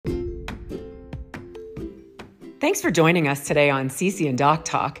Thanks for joining us today on Cece and Doc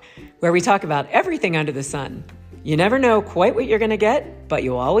Talk, where we talk about everything under the sun. You never know quite what you're going to get, but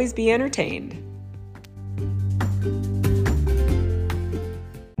you'll always be entertained.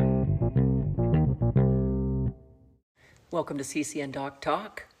 Welcome to Cece and Doc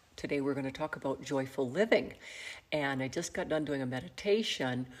Talk. Today we're going to talk about joyful living. And I just got done doing a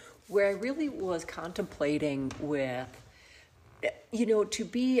meditation where I really was contemplating with, to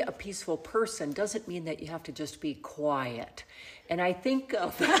be a peaceful person doesn't mean that you have to just be quiet. And I think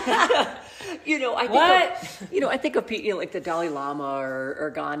of, I think of people like the Dalai Lama or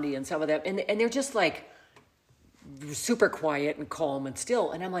Gandhi and some of them, and they're just like super quiet and calm and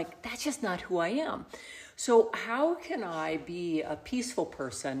still. And I'm like, that's just not who I am. So how can I be a peaceful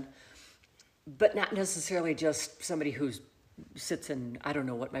person, but not necessarily just somebody who sits in, I don't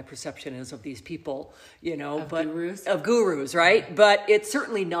know what my perception is of these people, of gurus, right? But it's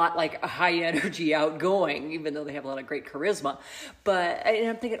certainly not like a high energy outgoing, even though they have a lot of great charisma. And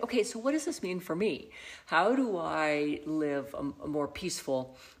I'm thinking, okay, so what does this mean for me? How do I live a more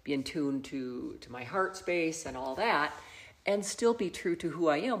peaceful, be in tune to my heart space and all that, and still be true to who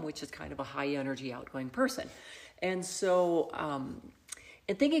I am, which is kind of a high energy outgoing person? And so,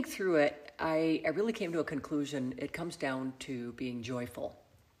 in thinking through it, I really came to a conclusion. It comes down to being joyful.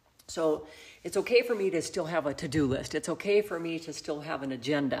 So it's okay for me to still have a to-do list. It's okay for me to still have an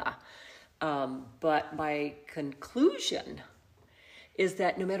agenda. But my conclusion is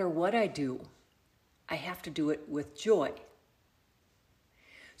that no matter what I do, I have to do it with joy.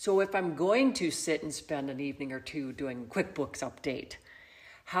 So if I'm going to sit and spend an evening or two doing QuickBooks update,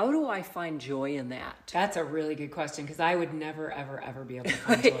 how do I find joy in that? That's a really good question, because I would never, ever, ever be able to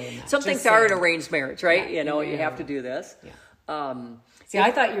find joy in that. Some things are an arranged marriage, right? You have to do this. Yeah.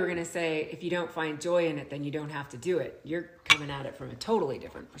 I thought you were going to say, if you don't find joy in it, then you don't have to do it. You're coming at it from a totally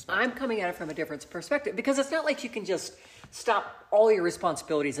different perspective. I'm coming at it from a different perspective, because it's not like you can just stop all your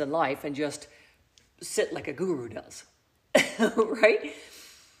responsibilities in life and just sit like a guru does, right?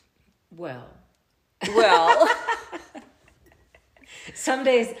 Well. Some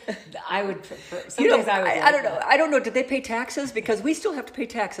days I would prefer. I don't know. I don't know. Did they pay taxes? Because we still have to pay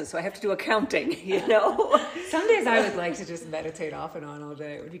taxes, so I have to do accounting. Some days I would like to just meditate off and on all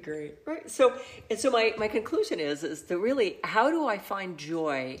day. It would be great. Right. So my conclusion is that really, how do I find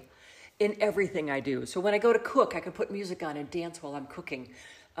joy in everything I do? So when I go to cook, I can put music on and dance while I'm cooking.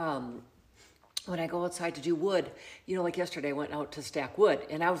 When I go outside to do wood, like yesterday I went out to stack wood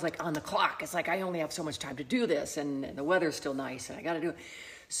and I was like on the clock. It's like, I only have so much time to do this and the weather's still nice and I got to do it.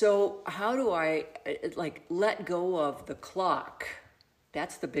 So how do I let go of the clock?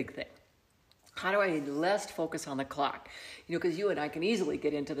 That's the big thing. How do I less focus on the clock? Because you and I can easily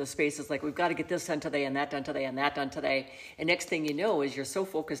get into the spaces like we've got to get this done today and that done today and that done today. And next thing you know is you're so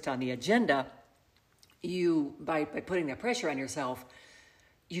focused on the agenda, by putting that pressure on yourself,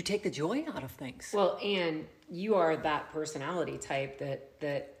 you take the joy out of things. Well, and you are that personality type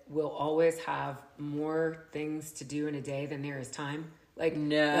that will always have more things to do in a day than there is time. Like you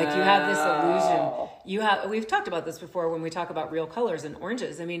have this illusion. We've talked about this before when we talk about real colors and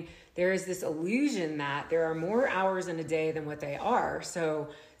oranges. I mean, there is this illusion that there are more hours in a day than what they are.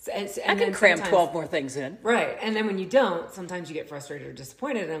 I can cram 12 more things in. Right. And then when you don't, sometimes you get frustrated or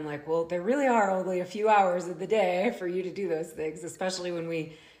disappointed. And I'm like, well, there really are only a few hours of the day for you to do those things, especially when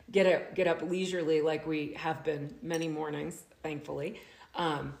we get up leisurely like we have been many mornings, thankfully.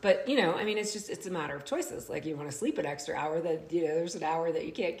 But it's a matter of choices. Like, you want to sleep an extra hour, that, there's an hour that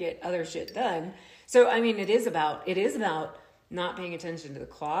you can't get other shit done. So, it is about not paying attention to the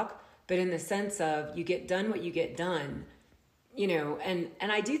clock, but in the sense of you get done what you get done. And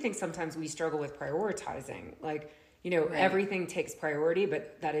I do think sometimes we struggle with prioritizing, right. Everything takes priority,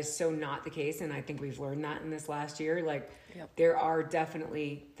 but that is so not the case. And I think we've learned that in this last year. There are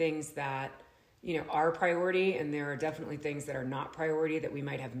definitely things that, are priority, and there are definitely things that are not priority that we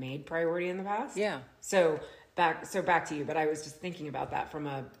might have made priority in the past. Yeah. So back to you, but I was just thinking about that from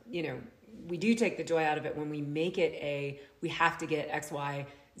we do take the joy out of it when we make it we have to get X, Y,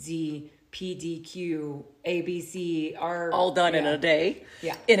 Z, P, D, Q, A, B, C, R. All done in a day.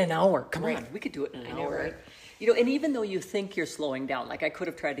 Yeah. In an hour. Come on. We could do it in an hour. Right? And even though you think you're slowing down, like I could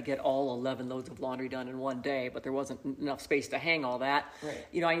have tried to get all 11 loads of laundry done in one day, but there wasn't enough space to hang all that.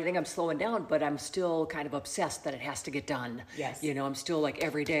 Right. I think I'm slowing down, but I'm still kind of obsessed that it has to get done. Yes. I'm still like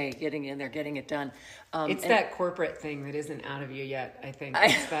every day getting in there, getting it done. It's that corporate thing that isn't out of you yet, I think.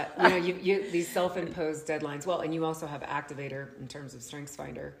 It's that, you these self-imposed deadlines. Well, and you also have Activator in terms of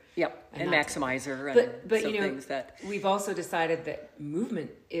StrengthsFinder. Yep. And Maximizer. But things that we've also decided that movement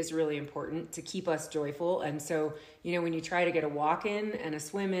is really important to keep us joyful. And so, when you try to get a walk in and a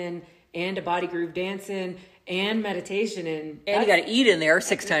swim in and a body groove dancing and meditation. And you got to eat in there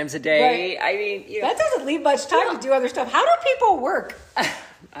 6 times a day. Right. I mean, you know, that doesn't leave much time to do other stuff. How do people work?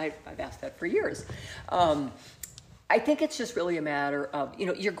 I've asked that for years. I think it's just really a matter of, you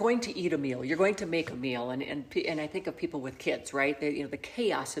know, you're going to eat a meal, you're going to make a meal, and I think of people with kids, right? They, you know, the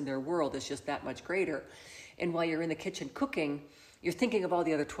chaos in their world is just that much greater. And while you're in the kitchen cooking, you're thinking of all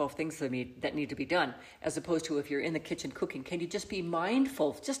the other 12 things that need to be done, as opposed to if you're in the kitchen cooking, can you just be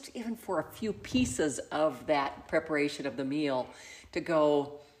mindful, just even for a few pieces of that preparation of the meal, to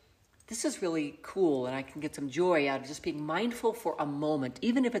go, this is really cool, and I can get some joy out of just being mindful for a moment,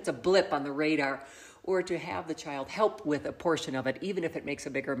 even if it's a blip on the radar, or to have the child help with a portion of it, even if it makes a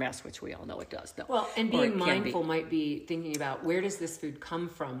bigger mess, which we all know it does. No. Well, and being mindful might be thinking about, where does this food come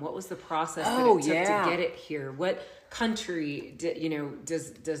from? What was the process that it took to get it here? What country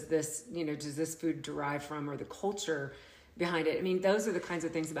does this food derive from, or the culture behind it? I mean, those are the kinds of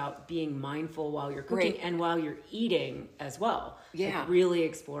things about being mindful while you're cooking and while you're eating as well. Yeah. Like really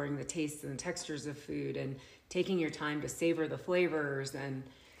exploring the tastes and the textures of food and taking your time to savor the flavors. And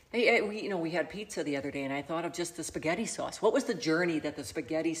we had pizza the other day, and I thought of just the spaghetti sauce. What was the journey that the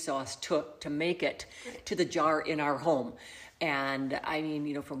spaghetti sauce took to make it to the jar in our home? And I mean,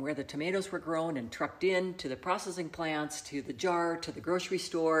 you know, from where the tomatoes were grown and trucked in, to the processing plants, to the jar, to the grocery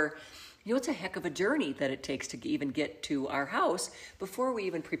store. You know, it's a heck of a journey that it takes to even get to our house before we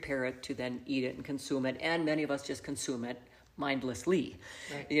even prepare it to then eat it and consume it. And many of us just consume it mindlessly.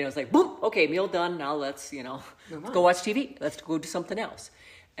 Right. You know, it's like, boom, okay, meal done. Now let's go watch TV. Let's go do something else.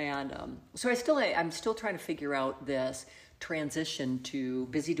 And so I'm still trying to figure out this transition to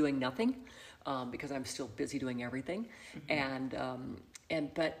busy doing nothing, because I'm still busy doing everything. Mm-hmm.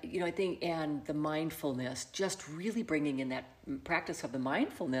 But you know, I think, and the mindfulness, just really bringing in that practice of the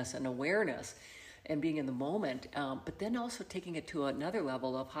mindfulness and awareness and being in the moment, but then also taking it to another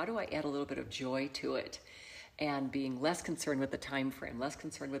level of, how do I add a little bit of joy to it, and being less concerned with the time frame, less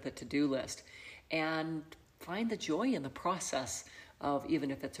concerned with the to-do list, and find the joy in the process of, even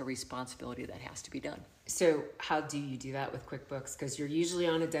if it's a responsibility that has to be done. So how do you do that with QuickBooks? Because you're usually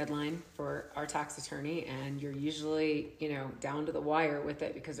on a deadline for our tax attorney, and you're usually, you know, down to the wire with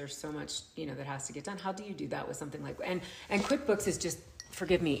it because there's so much, you know, that has to get done. How do you do that with something like, and QuickBooks is just,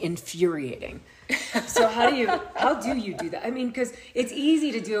 forgive me, infuriating. So how do you do that? I mean, because it's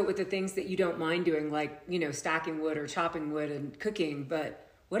easy to do it with the things that you don't mind doing, like, you know, stacking wood or chopping wood and cooking, but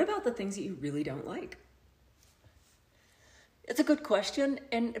what about the things that you really don't like? It's a good question,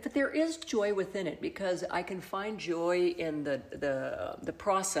 but there is joy within it, because I can find joy in the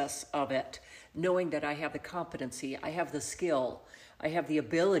process of it, knowing that I have the competency, I have the skill, I have the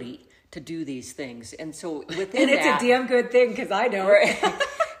ability to do these things, and so within it's a damn good thing, because I don't. Right?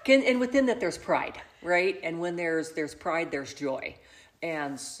 And within that, there's pride, right? And when there's pride, there's joy,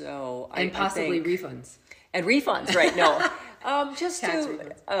 and so possibly I think, refunds. And refunds, right? No, just tax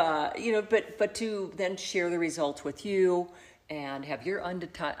to refunds. but to then share the results with you, and have your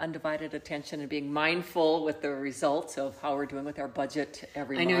undivided attention, and being mindful with the results of how we're doing with our budget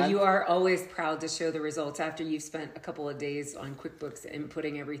every month. I know you are always proud to show the results after you've spent a couple of days on QuickBooks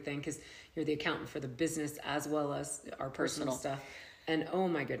inputting everything, because you're the accountant for the business as well as our personal stuff. And oh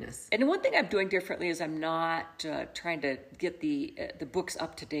my goodness. And one thing I'm doing differently is I'm not trying to get the books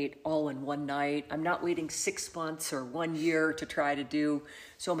up to date all in one night. I'm not waiting 6 months or 1 year to try to do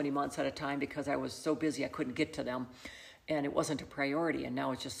so many months at a time, because I was so busy I couldn't get to them. And it wasn't a priority, and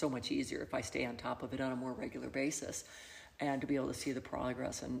now it's just so much easier if I stay on top of it on a more regular basis, and to be able to see the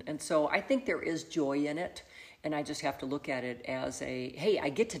progress. And so I think there is joy in it, and I just have to look at it as hey, I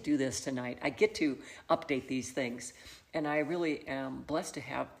get to do this tonight. I get to update these things. And I really am blessed to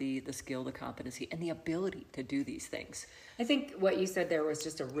have the skill, the competency, and the ability to do these things. I think what you said there was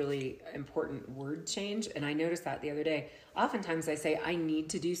just a really important word change, and I noticed that the other day. Oftentimes I say I need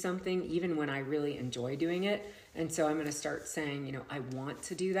to do something even when I really enjoy doing it, and so I'm going to start saying, you know, I want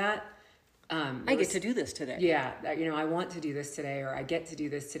to do that. I get to do this today. Yeah, you know, I want to do this today, or I get to do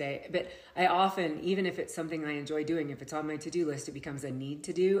this today. But I often, even if it's something I enjoy doing, if it's on my to-do list, it becomes a need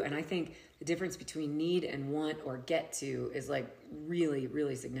to do. And I think the difference between need and want or get to is like really,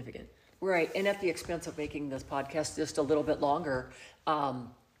 really significant. Right, and at the expense of making this podcast just a little bit longer,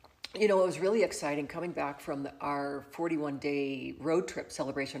 you know, it was really exciting coming back from our 41-day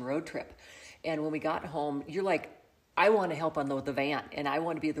celebration road trip. And when we got home, you're like, I want to help unload the van, and I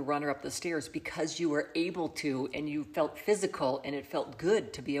want to be the runner up the stairs, because you were able to, and you felt physical, and it felt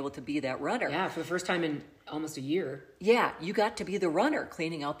good to be able to be that runner. Yeah, for the first time in almost a year. Yeah, you got to be the runner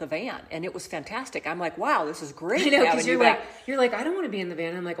cleaning out the van, and it was fantastic. I'm like, wow, this is great. I know, because having you back. you're like, I don't want to be in the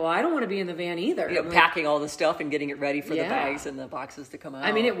van. I'm like, well, I don't want to be in the van either. You know, I'm packing all the stuff and getting it ready for the Yeah. bags and the boxes to come out.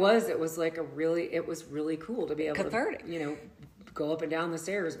 I mean, it was like it was really cool to be able Cathartic. to, go up and down the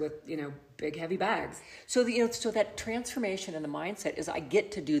stairs with, big heavy bags. So so that transformation in the mindset is, I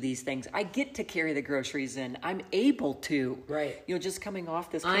get to do these things. I get to carry the groceries in. I'm able to. Right. Just coming off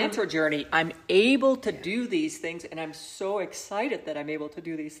this cancer journey, I'm able to do these things, and I'm so excited that I'm able to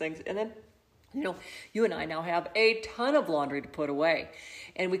do these things. And then, you and I now have a ton of laundry to put away.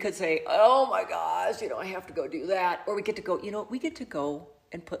 And we could say, oh my gosh, I have to go do that. Or we get to go, we get to go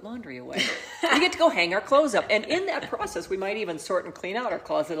and put laundry away. We get to go hang our clothes up. And in that process, we might even sort and clean out our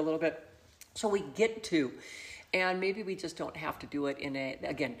closet a little bit. So we get to. And maybe we just don't have to do it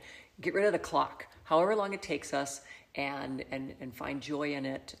again, get rid of the clock, however long it takes us, and find joy in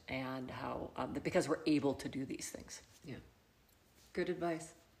it, and because we're able to do these things. Yeah. Good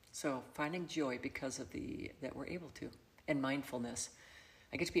advice. So finding joy because of that we're able to, and mindfulness.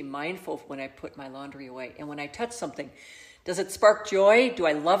 I get to be mindful when I put my laundry away, and when I touch something. Does it spark joy? Do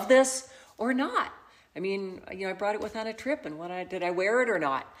I love this or not? I mean, I brought it with on a trip, and did I wear it or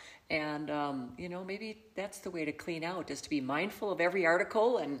not? And, maybe that's the way to clean out, is to be mindful of every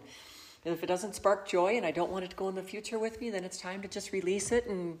article. And if it doesn't spark joy and I don't want it to go in the future with me, then it's time to just release it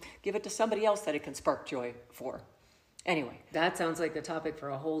and give it to somebody else that it can spark joy for. Anyway. That sounds like the topic for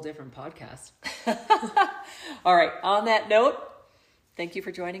a whole different podcast. All right. On that note, thank you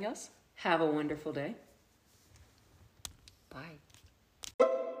for joining us. Have a wonderful day. Bye.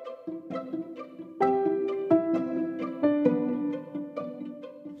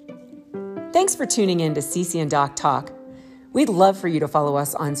 Thanks for tuning in to Cece and Doc Talk. We'd love for you to follow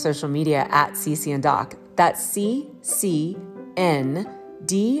us on social media at Cece and Doc. That's CCNDOC.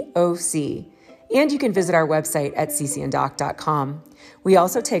 And you can visit our website at cceanddoc.com. We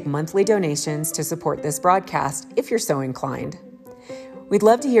also take monthly donations to support this broadcast if you're so inclined. We'd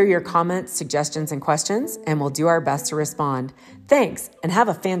love to hear your comments, suggestions, and questions, and we'll do our best to respond. Thanks, and have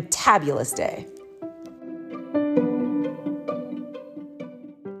a fantabulous day.